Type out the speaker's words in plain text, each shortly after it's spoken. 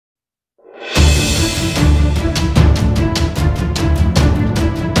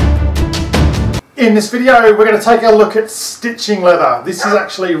In this video, we're going to take a look at stitching leather. This is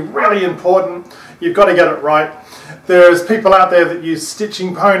actually really important. You've got to get it right. There's people out there that use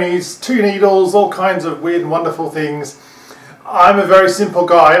stitching ponies, 2 needles, all kinds of weird and wonderful things. I'm a very simple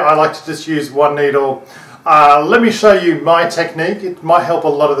guy. I like to just use 1 needle. Let me show you my technique. It might help a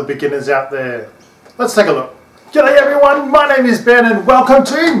lot of the beginners out there. Let's take a look. G'day everyone, my name is Ben and welcome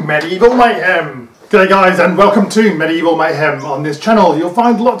to Medieval Mayhem. G'day guys and welcome to Medieval Mayhem. On this channel you'll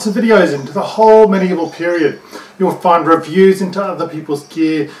find lots of videos into the whole medieval period. You'll find reviews into other people's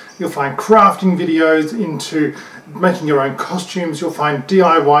gear, you'll find crafting videos into making your own costumes, you'll find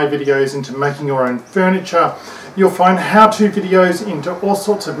DIY videos into making your own furniture, you'll find how-to videos into all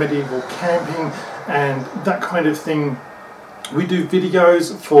sorts of medieval camping and that kind of thing. We do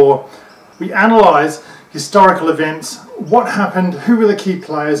videos we analyse historical events, what happened, who were the key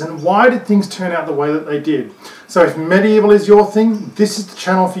players, and why did things turn out the way that they did. So if medieval is your thing, this is the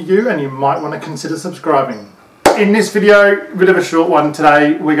channel for you and you might want to consider subscribing. In this video, a bit of a short one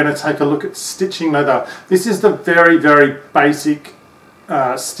today, we're going to take a look at stitching leather. This is the very, very basic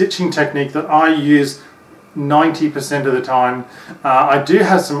stitching technique that I use 90% of the time. I do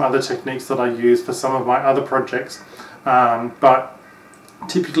have some other techniques that I use for some of my other projects, but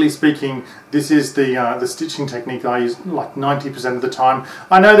typically speaking, this is the stitching technique I use like 90% of the time.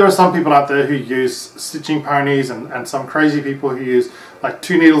 I know there are some people out there who use stitching ponies and some crazy people who use like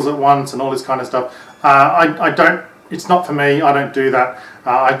 2 needles at once and all this kind of stuff. I don't, it's not for me, I don't do that.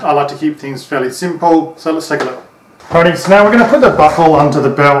 I like to keep things fairly simple, so let's take a look. Alrighty, so now we're going to put the buckle onto the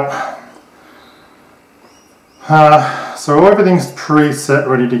belt. So everything's preset,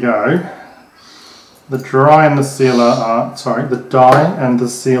 ready to go. The dye and the sealer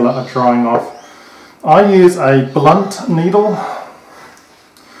are drying off. I use a blunt needle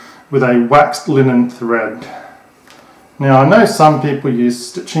with a waxed linen thread. Now I know some people use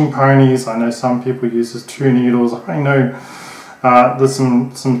stitching ponies, I know some people use 2 needles, I know there's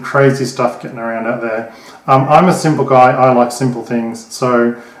some crazy stuff getting around out there. I'm a simple guy, I like simple things,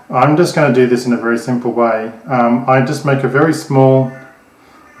 so I'm just going to do this in a very simple way. I just make a very small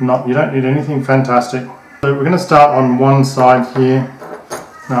knot. You don't need anything fantastic. So we're going to start on one side here.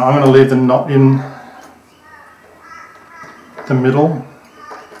 Now I'm going to leave the knot in the middle.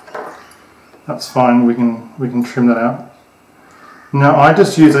 That's fine, we can trim that out. Now I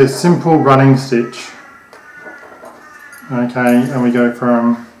just use a simple running stitch. Okay, and we go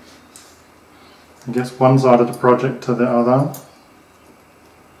from, I guess, one side of the project to the other.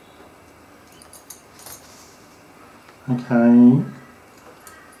 Okay.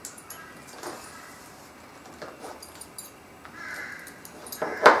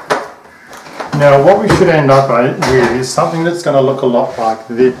 Now what we should end up with is something that's going to look a lot like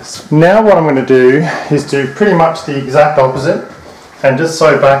this. Now what I'm going to do is do pretty much the exact opposite and just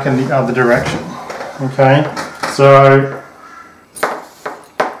sew back in the other direction. Okay, so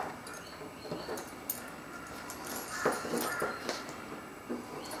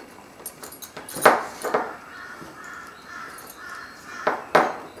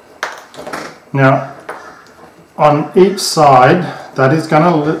now on each side that is going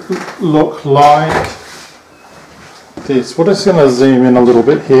to look like this. We're just going to zoom in a little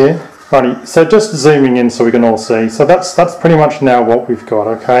bit here. Righty, so just zooming in so we can all see. So that's pretty much now what we've got,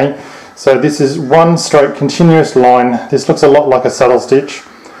 okay? So this is one straight continuous line. This looks a lot like a saddle stitch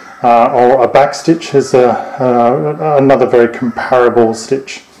or a back stitch is another very comparable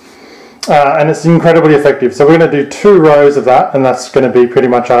stitch. And it's incredibly effective. So we're going to do 2 rows of that and that's going to be pretty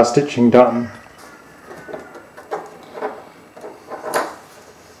much our stitching done.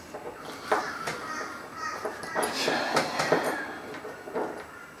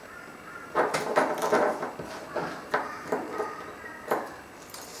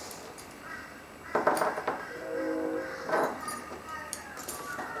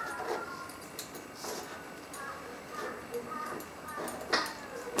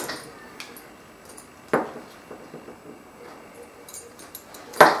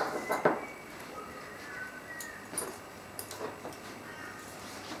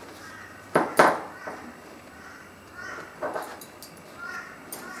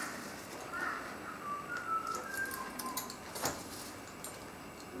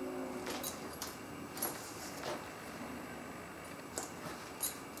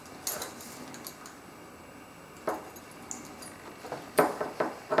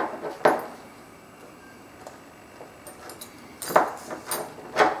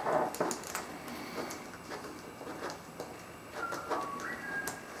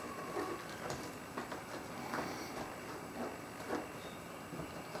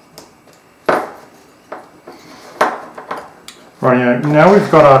 Right, now we've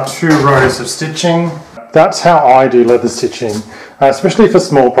got our 2 rows of stitching. That's how I do leather stitching, especially for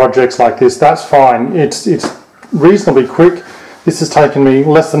small projects like this. That's fine. It's reasonably quick. This has taken me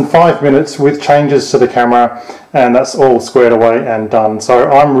less than 5 minutes with changes to the camera, and that's all squared away and done.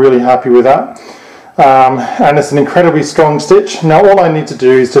 So I'm really happy with that. And it's an incredibly strong stitch. Now all I need to do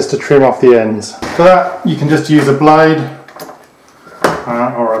is just to trim off the ends. For that, you can just use a blade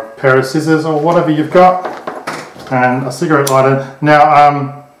or a pair of scissors or whatever you've got, and a cigarette lighter.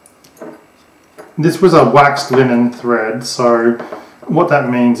 Now this was a waxed linen thread, so what that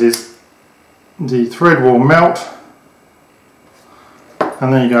means is the thread will melt,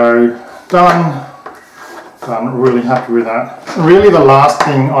 and there you go, done. Really happy with that. Really the last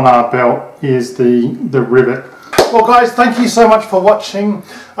thing on our belt is the rivet. Well guys, thank you so much for watching.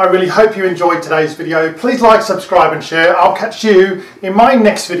 I really hope you enjoyed today's video. Please like, subscribe and share. I'll catch you in my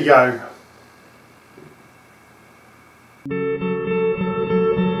next video.